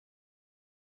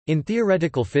In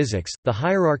theoretical physics, the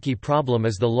hierarchy problem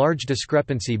is the large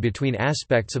discrepancy between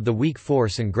aspects of the weak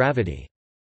force and gravity.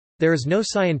 There is no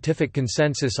scientific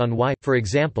consensus on why, for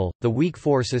example, the weak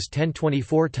force is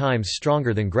 1024 times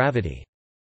stronger than gravity.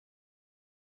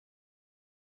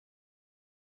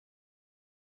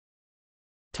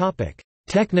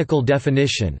 Technical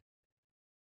definition.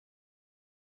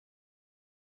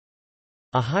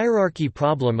 A hierarchy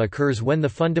problem occurs when the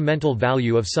fundamental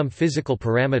value of some physical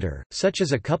parameter, such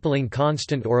as a coupling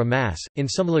constant or a mass, in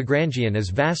some Lagrangian is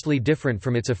vastly different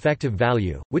from its effective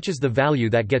value, which is the value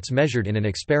that gets measured in an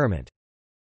experiment.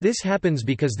 This happens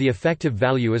because the effective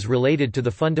value is related to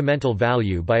the fundamental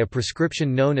value by a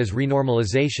prescription known as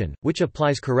renormalization, which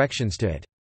applies corrections to it.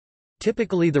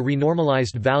 Typically the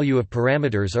renormalized value of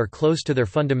parameters are close to their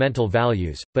fundamental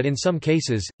values, but in some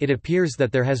cases, it appears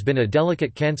that there has been a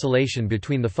delicate cancellation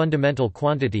between the fundamental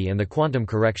quantity and the quantum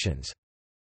corrections.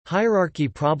 Hierarchy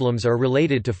problems are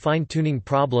related to fine-tuning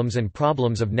problems and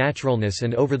problems of naturalness,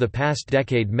 and over the past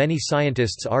decade many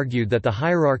scientists argued that the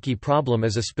hierarchy problem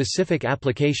is a specific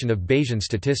application of Bayesian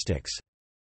statistics.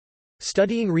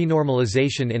 Studying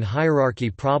renormalization in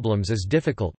hierarchy problems is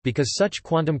difficult, because such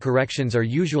quantum corrections are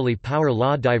usually power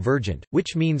law divergent,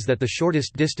 which means that the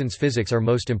shortest distance physics are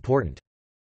most important.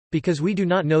 Because we do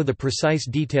not know the precise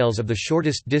details of the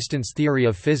shortest distance theory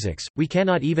of physics, we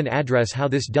cannot even address how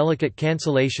this delicate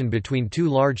cancellation between two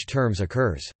large terms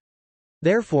occurs.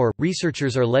 Therefore,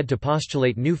 researchers are led to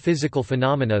postulate new physical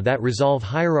phenomena that resolve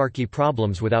hierarchy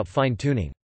problems without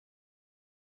fine-tuning.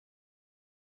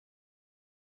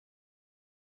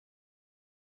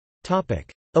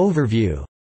 Overview.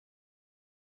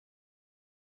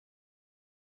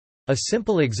 A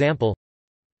simple example.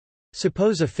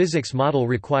 Suppose a physics model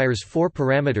requires 4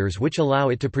 parameters which allow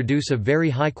it to produce a very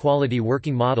high-quality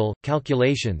working model,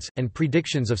 calculations, and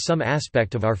predictions of some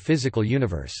aspect of our physical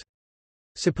universe.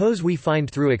 Suppose we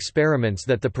find through experiments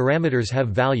that the parameters have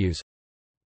values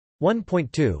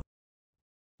 1.2,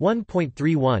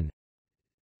 1.31,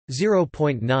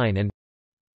 0.9 and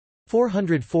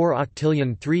 404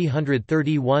 octillion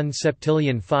 331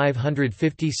 septillion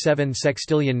 557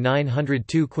 sextillion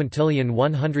 902 quintillion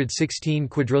 116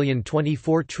 quadrillion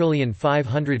 24 trillion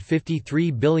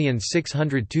 553 billion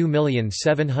 602 million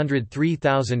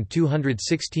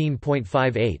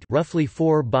 703,216.58, roughly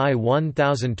 4 by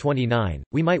 1029.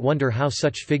 We might wonder how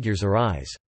such figures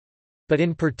arise. But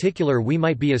in particular we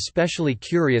might be especially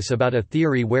curious about a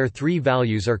theory where 3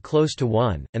 values are close to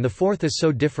 1, and the fourth is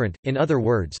so different, in other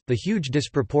words, the huge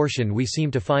disproportion we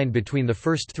seem to find between the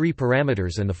first 3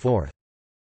 parameters and the fourth.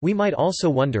 We might also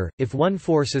wonder, if one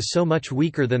force is so much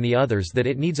weaker than the others that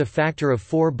it needs a factor of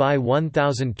 4 by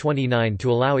 1029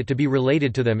 to allow it to be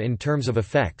related to them in terms of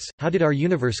effects, how did our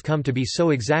universe come to be so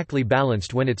exactly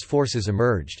balanced when its forces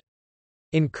emerged?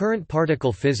 In current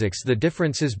particle physics the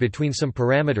differences between some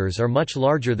parameters are much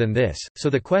larger than this, so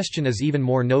the question is even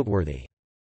more noteworthy.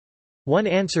 One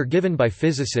answer given by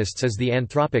physicists is the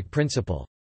anthropic principle.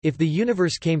 If the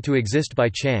universe came to exist by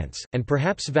chance, and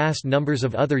perhaps vast numbers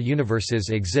of other universes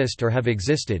exist or have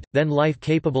existed, then life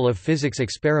capable of physics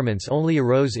experiments only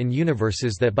arose in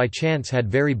universes that by chance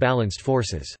had very balanced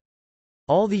forces.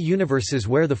 All the universes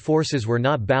where the forces were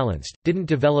not balanced, didn't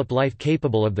develop life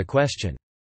capable of the question.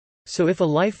 So if a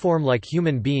life form like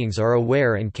human beings are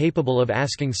aware and capable of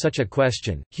asking such a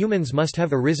question, humans must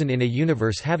have arisen in a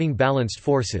universe having balanced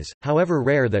forces, however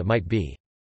rare that might be.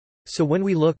 So when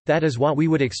we look, that is what we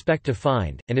would expect to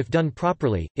find, and if done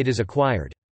properly, it is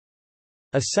acquired.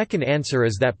 A second answer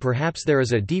is that perhaps there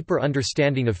is a deeper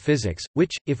understanding of physics,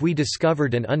 which, if we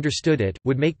discovered and understood it,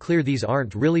 would make clear these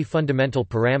aren't really fundamental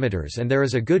parameters, and there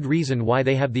is a good reason why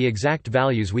they have the exact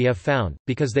values we have found,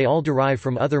 because they all derive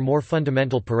from other more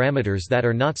fundamental parameters that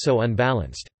are not so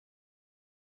unbalanced.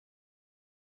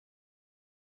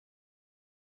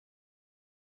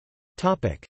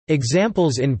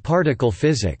 Examples in particle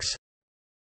physics.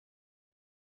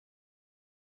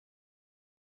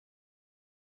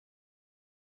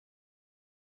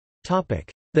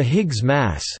 The Higgs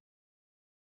mass.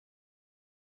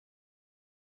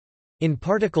 In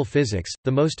particle physics,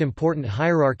 the most important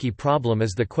hierarchy problem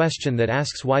is the question that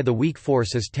asks why the weak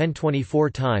force is 1024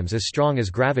 times as strong as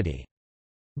gravity.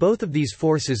 Both of these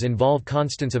forces involve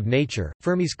constants of nature,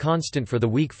 Fermi's constant for the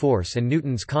weak force and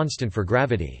Newton's constant for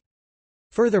gravity.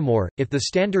 Furthermore, if the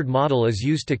Standard Model is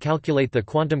used to calculate the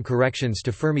quantum corrections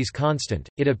to Fermi's constant,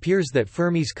 it appears that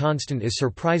Fermi's constant is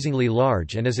surprisingly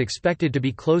large and is expected to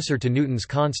be closer to Newton's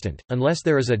constant, unless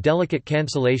there is a delicate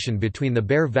cancellation between the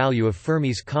bare value of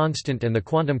Fermi's constant and the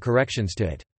quantum corrections to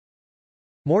it.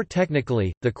 More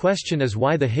technically, the question is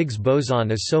why the Higgs boson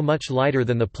is so much lighter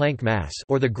than the Planck mass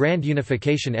or the grand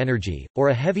unification energy, or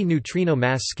a heavy neutrino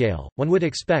mass scale. One would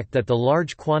expect that the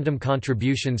large quantum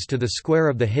contributions to the square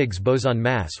of the Higgs boson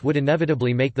mass would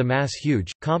inevitably make the mass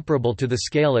huge, comparable to the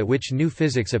scale at which new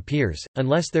physics appears,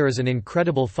 unless there is an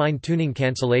incredible fine-tuning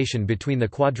cancellation between the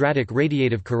quadratic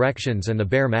radiative corrections and the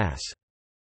bare mass.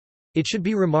 It should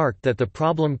be remarked that the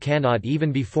problem cannot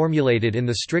even be formulated in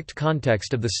the strict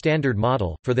context of the Standard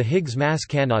Model, for the Higgs mass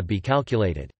cannot be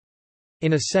calculated.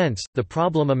 In a sense, the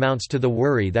problem amounts to the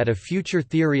worry that a future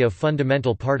theory of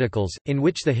fundamental particles, in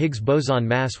which the Higgs boson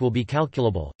mass will be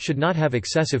calculable, should not have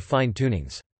excessive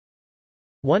fine-tunings.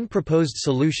 One proposed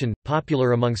solution,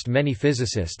 popular amongst many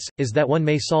physicists, is that one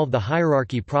may solve the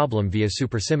hierarchy problem via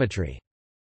supersymmetry.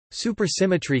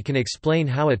 Supersymmetry can explain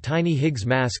how a tiny Higgs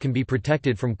mass can be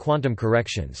protected from quantum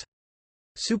corrections.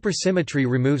 Supersymmetry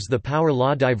removes the power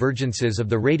law divergences of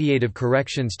the radiative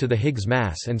corrections to the Higgs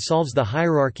mass and solves the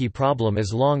hierarchy problem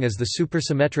as long as the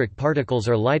supersymmetric particles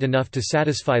are light enough to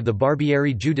satisfy the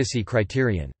Barbieri-Giudici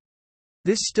criterion.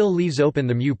 This still leaves open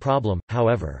the mu problem,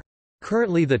 however.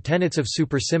 Currently the tenets of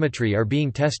supersymmetry are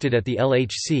being tested at the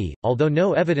LHC, although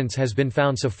no evidence has been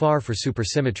found so far for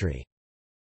supersymmetry.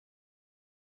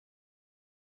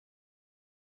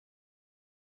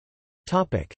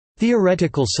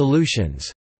 Theoretical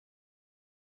solutions.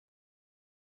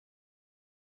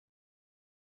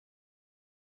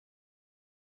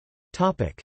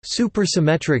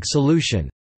 Supersymmetric solution.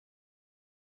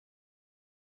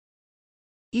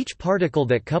 Each particle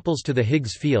that couples to the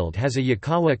Higgs field has a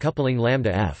Yukawa coupling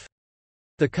lambda f.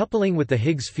 The coupling with the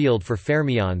Higgs field for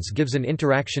fermions gives an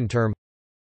interaction term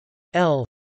L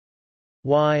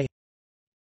y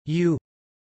u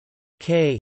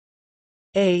k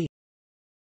a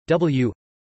W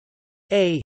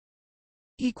A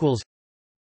equals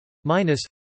minus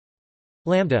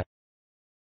lambda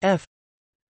F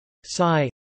psi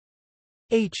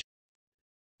H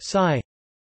psi.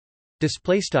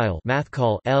 Display style math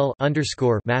call L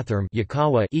underscore mathrm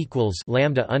Yukawa equals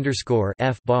lambda underscore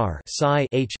F bar psi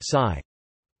H psi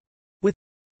with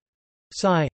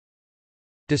psi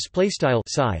display style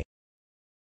psi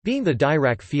being the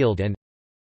Dirac field and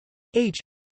H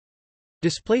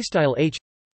display style H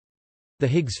the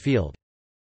Higgs field.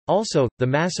 Also, the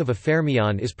mass of a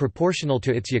fermion is proportional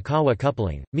to its Yukawa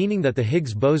coupling, meaning that the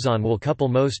Higgs boson will couple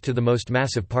most to the most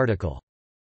massive particle.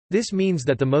 This means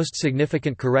that the most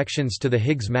significant corrections to the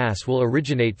Higgs mass will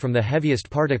originate from the heaviest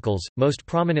particles, most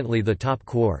prominently the top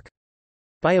quark.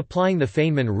 By applying the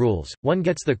Feynman rules, one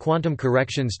gets the quantum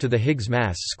corrections to the Higgs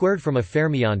mass squared from a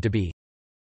fermion to be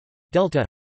delta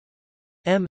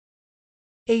m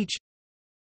h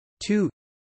 2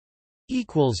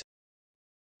 equals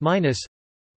minus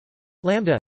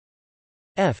lambda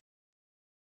f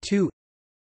 2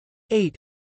 8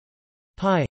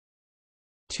 pi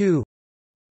 2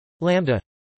 lambda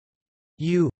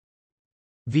u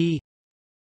v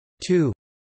 2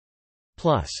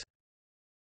 plus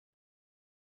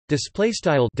display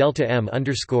style delta m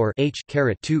underscore h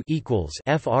caret 2 equals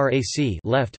frac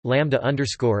left lambda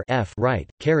underscore f right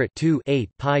caret 2 8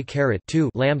 pi caret 2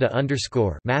 lambda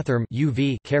underscore mathrm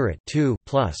uv caret 2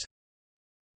 plus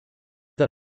the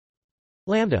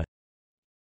lambda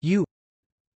u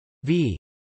v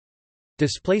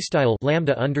display style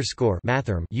lambda underscore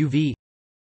mathrm uv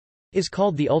is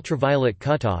called the ultraviolet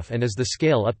cutoff and is the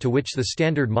scale up to which the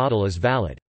Standard Model is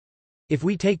valid. If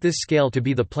we take this scale to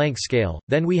be the Planck scale,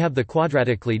 then we have the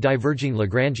quadratically diverging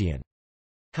Lagrangian.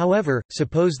 However,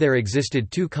 suppose there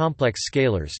existed two complex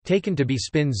scalars taken to be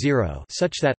spin zero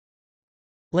such that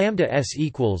lambda s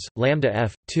equals lambda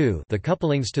f 2. The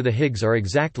couplings to the Higgs are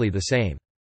exactly the same.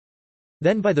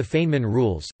 Then by the Feynman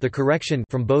rules, the correction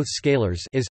from both scalars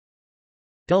is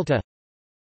delta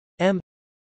m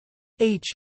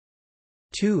h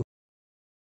 2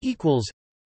 equals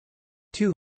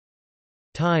 2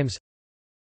 times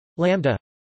lambda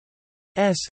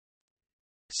s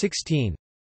 16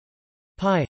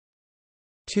 pi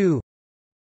 2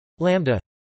 lambda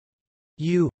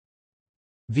u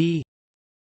v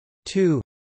 2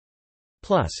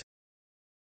 plus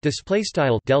display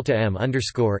style delta m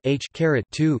underscore h caret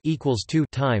 2 equals 2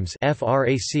 times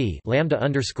frac lambda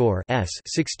underscore s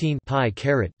 16 pi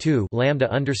caret 2 lambda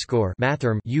underscore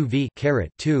mathrm uv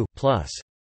caret 2 plus.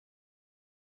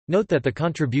 Note that the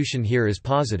contribution here is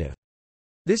positive.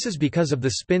 This is because of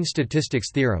the spin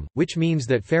statistics theorem, which means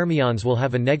that fermions will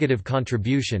have a negative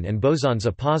contribution and bosons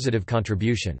a positive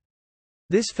contribution.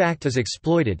 This fact is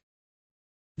exploited.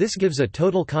 This gives a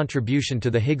total contribution to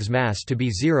the Higgs mass to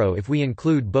be zero if we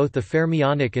include both the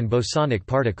fermionic and bosonic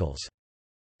particles.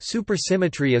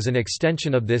 Supersymmetry is an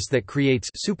extension of this that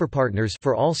creates superpartners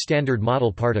for all standard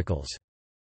model particles.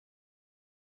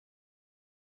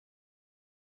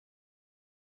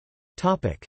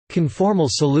 Conformal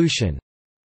solution.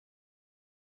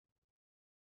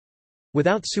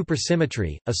 Without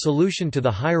supersymmetry, a solution to the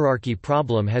hierarchy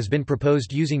problem has been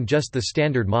proposed using just the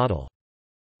standard model.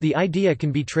 The idea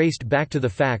can be traced back to the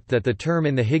fact that the term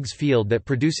in the Higgs field that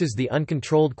produces the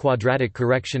uncontrolled quadratic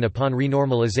correction upon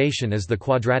renormalization is the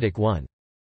quadratic one.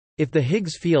 If the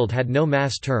Higgs field had no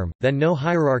mass term, then no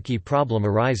hierarchy problem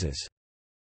arises.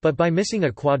 But by missing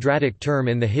a quadratic term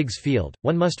in the Higgs field,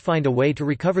 one must find a way to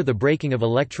recover the breaking of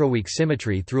electroweak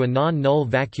symmetry through a non-null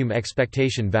vacuum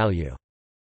expectation value.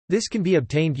 This can be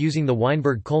obtained using the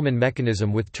Weinberg-Coleman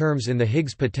mechanism with terms in the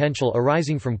Higgs potential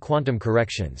arising from quantum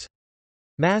corrections.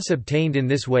 Mass obtained in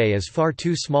this way is far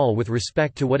too small with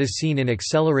respect to what is seen in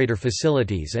accelerator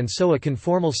facilities, and so a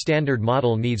conformal standard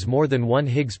model needs more than one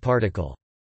Higgs particle.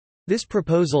 This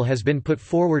proposal has been put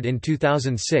forward in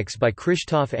 2006 by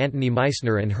Krzysztof Antoni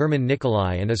Meissner and Hermann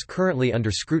Nicolai and is currently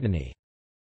under scrutiny.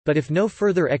 But if no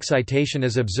further excitation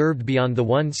is observed beyond the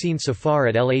one seen so far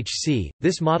at LHC,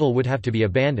 this model would have to be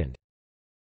abandoned.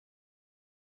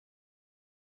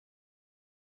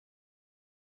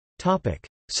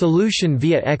 Solution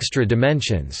via extra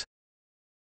dimensions.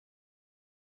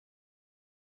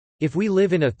 If we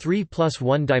live in a 3 +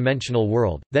 1 dimensional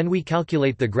world, then we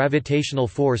calculate the gravitational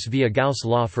force via Gauss'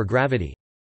 law for gravity.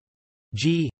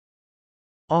 G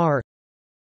R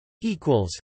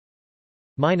equals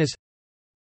minus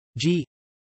G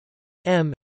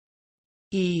M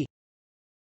E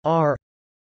R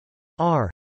R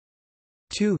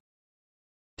 2.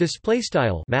 Display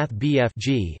style Math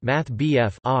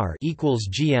BF R equals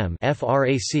GM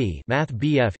frac Math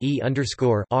BF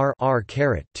R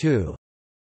caret 2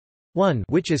 1,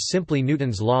 which is simply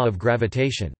Newton's law of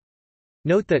gravitation.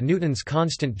 Note that Newton's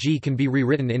constant g can be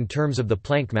rewritten in terms of the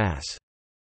Planck mass.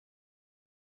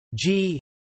 G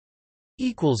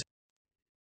equals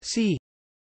C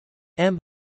M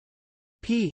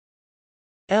P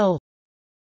L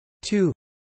 2.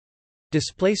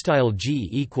 Display style G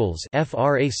equals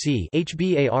frac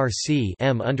HBARC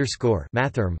M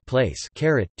mathrm place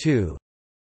caret 2.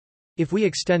 If we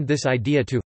extend this idea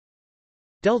to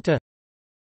delta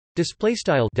display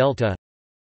style delta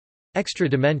extra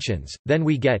dimensions, then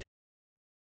we get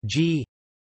G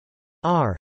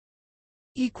R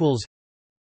equals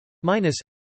minus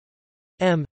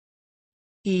M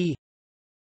E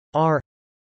R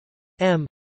M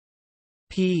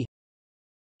P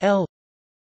L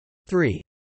 3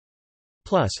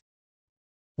 plus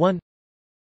 1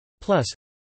 plus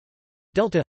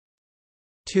delta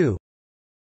 2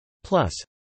 plus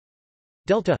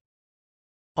delta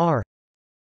R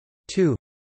 2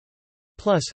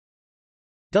 plus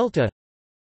delta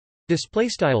display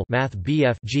style Math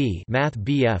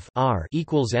R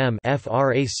equals M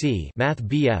frac Math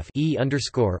E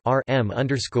R M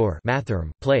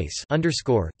mathrm place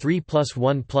 3 plus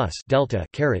 1 plus delta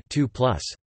caret 2 plus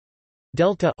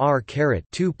delta R caret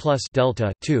 2 plus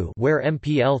delta 2, where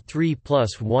MPL 3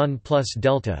 plus 1 plus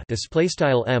delta display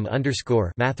style M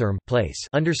mathrm place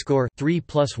 3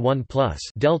 plus 1 plus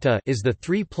delta is the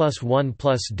 3 plus 1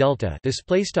 plus delta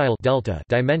display style delta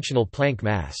dimensional Planck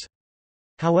mass.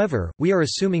 However, we are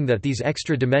assuming that these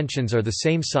extra dimensions are the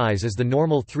same size as the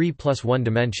normal 3 plus 1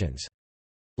 dimensions.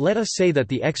 Let us say that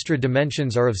the extra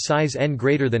dimensions are of size n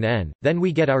greater than n, then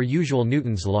we get our usual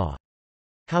Newton's law.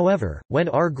 However, when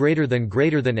r greater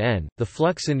than n, the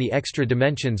flux in the extra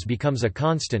dimensions becomes a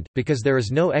constant, because there is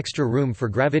no extra room for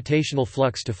gravitational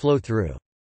flux to flow through.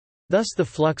 Thus the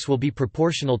flux will be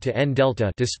proportional to n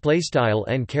delta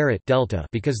n caret delta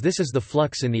because this is the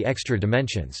flux in the extra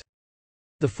dimensions.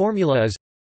 The formula is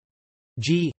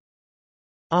G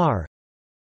R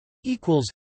equals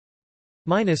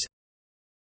minus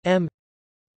M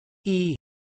E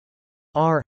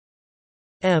R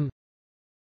M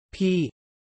P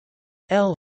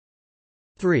L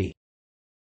 3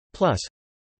 plus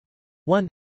 1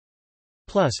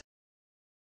 plus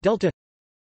delta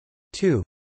 2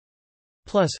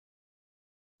 plus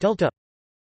delta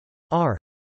R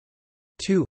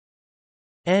 2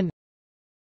 n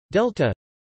delta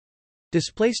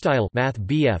display style Math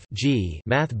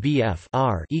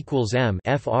R equals M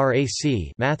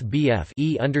frac Math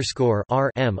E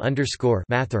R M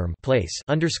mathrm place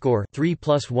 3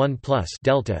 plus 1 plus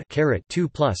delta caret 2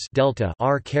 plus delta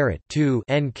R caret 2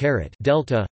 n caret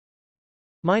delta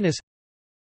minus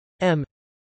M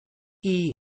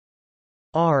E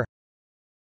R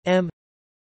M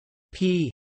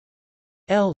P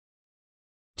L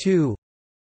 2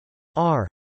 R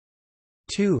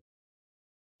 2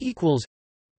 equals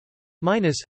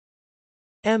minus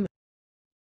m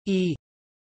e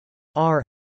r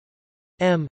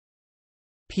m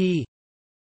p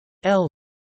l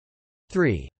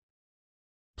 3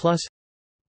 plus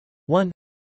 1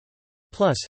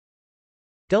 plus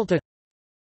delta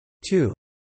 2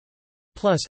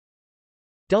 plus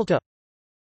delta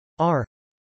r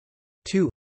 2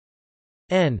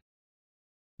 n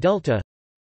delta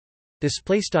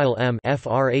display style m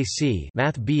frac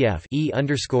math bf e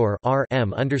underscore r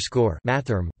m underscore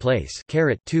mathrm place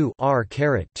caret 2 r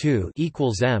caret 2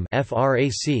 equals m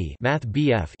frac math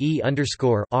bf e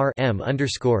underscore r m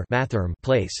underscore mathrm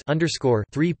place underscore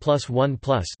 3 plus 1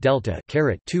 plus delta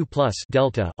caret 2 plus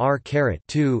delta r caret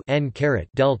 2 n caret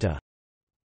delta,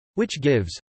 which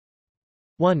gives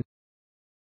 1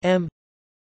 m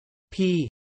p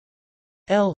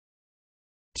l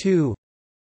 2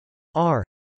 r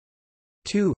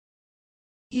 2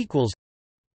 equals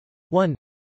 1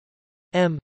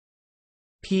 m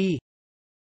p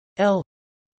l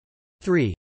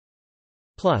 3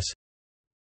 plus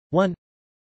 1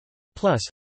 plus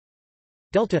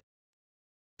delta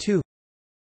 2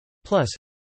 plus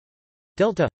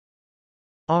delta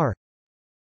r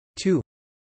 2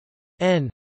 n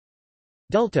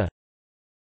delta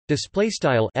display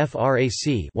style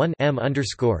frac 1 m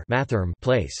underscore mathrm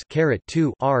place caret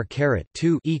 2 r caret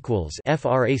 2 equals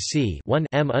frac 1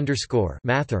 m underscore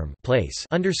mathrm place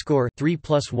underscore 3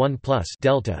 plus 1 plus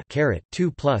delta caret 2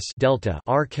 plus delta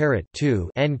r caret 2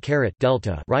 n caret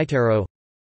delta right arrow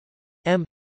m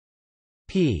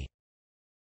p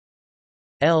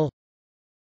l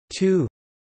 2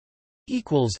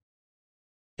 equals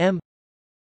m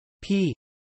p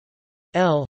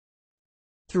l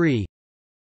 3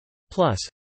 plus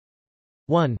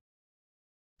 1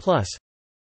 plus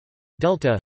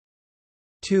delta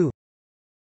 2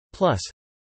 plus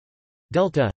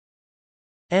delta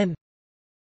n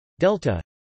delta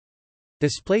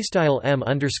display style m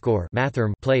underscore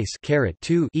mathrm place caret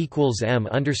 2 equals m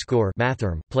underscore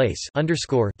mathrm place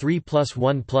underscore 3 plus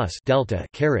 1 plus delta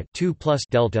caret 2 plus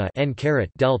delta n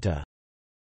caret delta.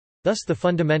 Thus the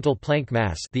fundamental Planck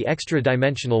mass, the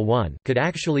extra-dimensional one, could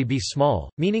actually be small,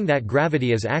 meaning that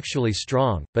gravity is actually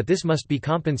strong, but this must be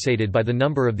compensated by the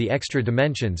number of the extra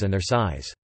dimensions and their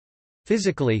size.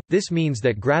 Physically, this means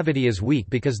that gravity is weak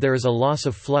because there is a loss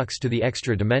of flux to the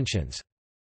extra dimensions.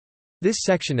 This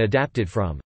section adapted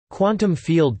from Quantum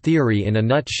Field Theory in a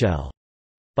Nutshell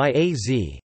by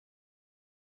A.Z.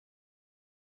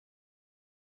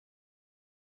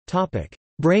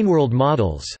 Braneworld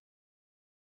models.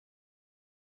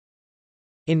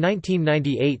 In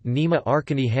 1998 Nima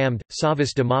Arkani-Hamd,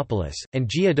 Savas Dimopoulos, and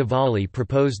Gia Diwali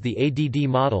proposed the ADD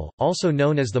model, also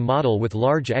known as the model with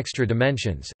large extra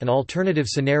dimensions, an alternative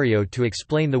scenario to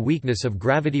explain the weakness of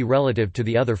gravity relative to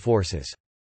the other forces.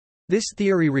 This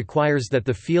theory requires that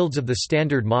the fields of the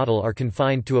Standard Model are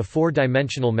confined to a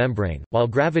four-dimensional membrane, while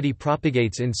gravity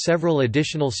propagates in several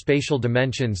additional spatial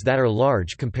dimensions that are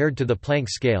large compared to the Planck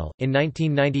scale. In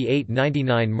 1998-99,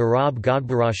 Merab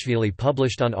Godbarashvili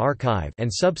published on Archive and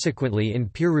subsequently in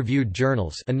peer-reviewed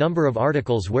journals a number of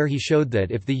articles where he showed that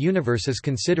if the universe is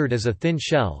considered as a thin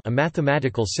shell, a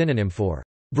mathematical synonym for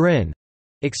brane,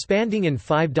 expanding in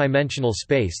five-dimensional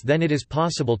space, then it is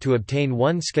possible to obtain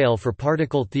one scale for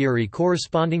particle theory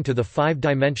corresponding to the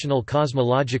five-dimensional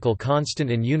cosmological constant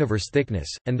and universe thickness,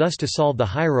 and thus to solve the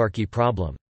hierarchy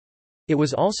problem. It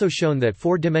was also shown that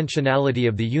four-dimensionality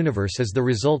of the universe is the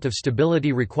result of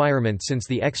stability requirement, since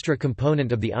the extra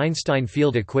component of the Einstein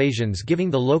field equations giving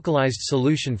the localized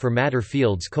solution for matter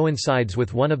fields coincides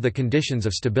with one of the conditions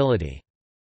of stability.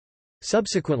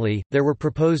 Subsequently, there were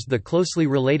proposed the closely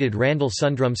related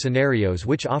Randall-Sundrum scenarios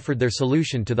which offered their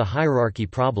solution to the hierarchy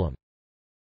problem.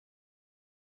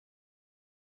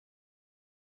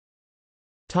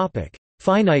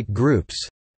 Finite groups.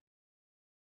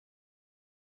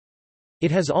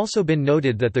 It has also been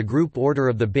noted that the group order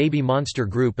of the baby monster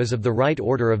group is of the right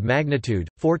order of magnitude,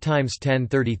 4 ×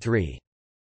 10^33.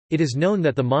 It is known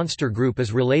that the monster group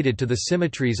is related to the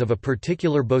symmetries of a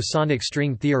particular bosonic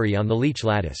string theory on the Leech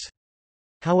lattice.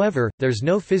 However, there's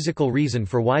no physical reason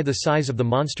for why the size of the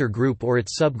monster group or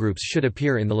its subgroups should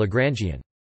appear in the Lagrangian.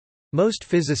 Most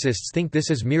physicists think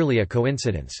this is merely a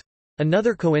coincidence.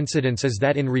 Another coincidence is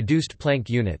that in reduced Planck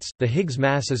units, the Higgs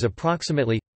mass is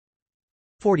approximately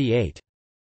 48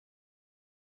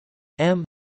 m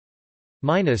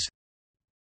minus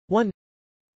 1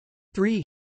 3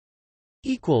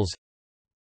 equals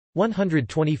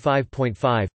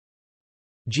 125.5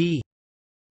 g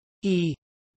e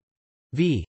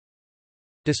v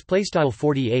display style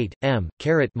 48 m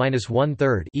caret minus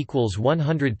 1/3 equals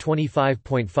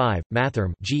 125.5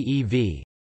 mathrm GeV.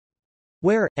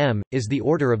 where m is the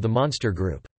order of the monster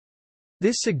group.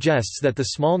 This suggests that the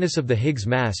smallness of the Higgs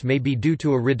mass may be due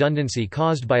to a redundancy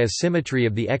caused by a symmetry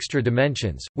of the extra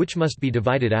dimensions, which must be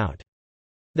divided out.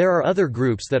 There are other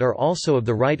groups that are also of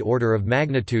the right order of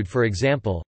magnitude, for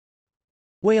example,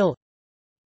 whale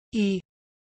e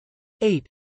 8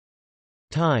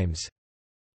 times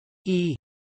e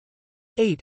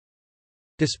 8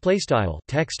 display style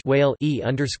text whale e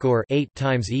underscore 8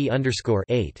 times e underscore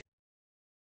 8.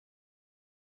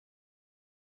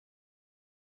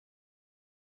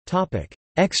 Topic: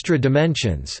 Extra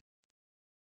dimensions.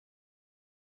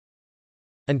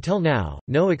 Until now,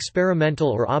 no experimental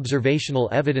or observational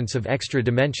evidence of extra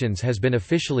dimensions has been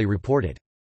officially reported.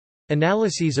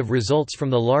 Analyses of results from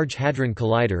the Large Hadron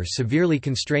Collider severely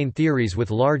constrain theories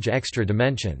with large extra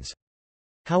dimensions.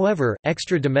 However,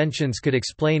 extra dimensions could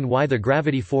explain why the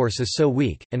gravity force is so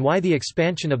weak, and why the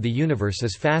expansion of the universe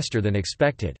is faster than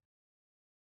expected.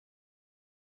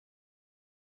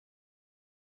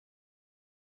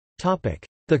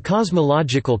 The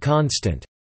cosmological constant.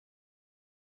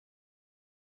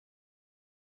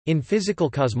 In physical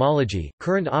cosmology,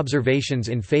 current observations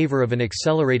in favor of an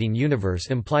accelerating universe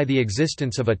imply the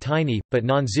existence of a tiny, but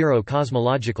non-zero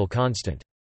cosmological constant.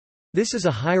 This is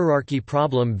a hierarchy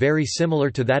problem very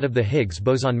similar to that of the Higgs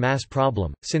boson mass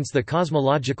problem, since the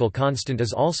cosmological constant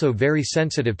is also very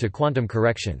sensitive to quantum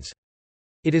corrections.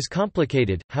 It is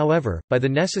complicated, however, by the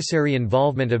necessary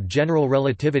involvement of general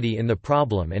relativity in the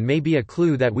problem and may be a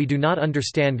clue that we do not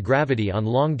understand gravity on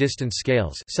long-distance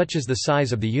scales such as the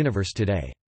size of the universe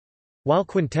today. While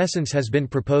quintessence has been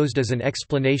proposed as an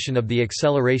explanation of the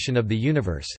acceleration of the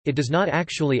universe, it does not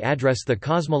actually address the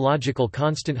cosmological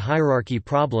constant hierarchy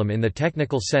problem in the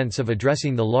technical sense of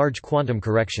addressing the large quantum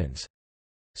corrections.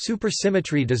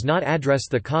 Supersymmetry does not address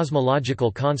the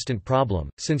cosmological constant problem,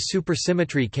 since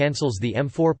supersymmetry cancels the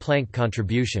M4 Planck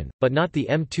contribution, but not the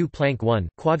M2 Planck one,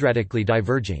 quadratically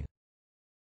diverging.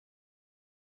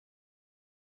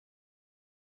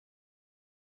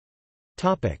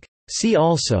 See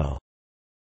also: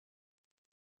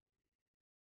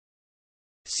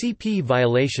 CP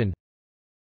violation,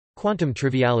 quantum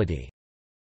triviality.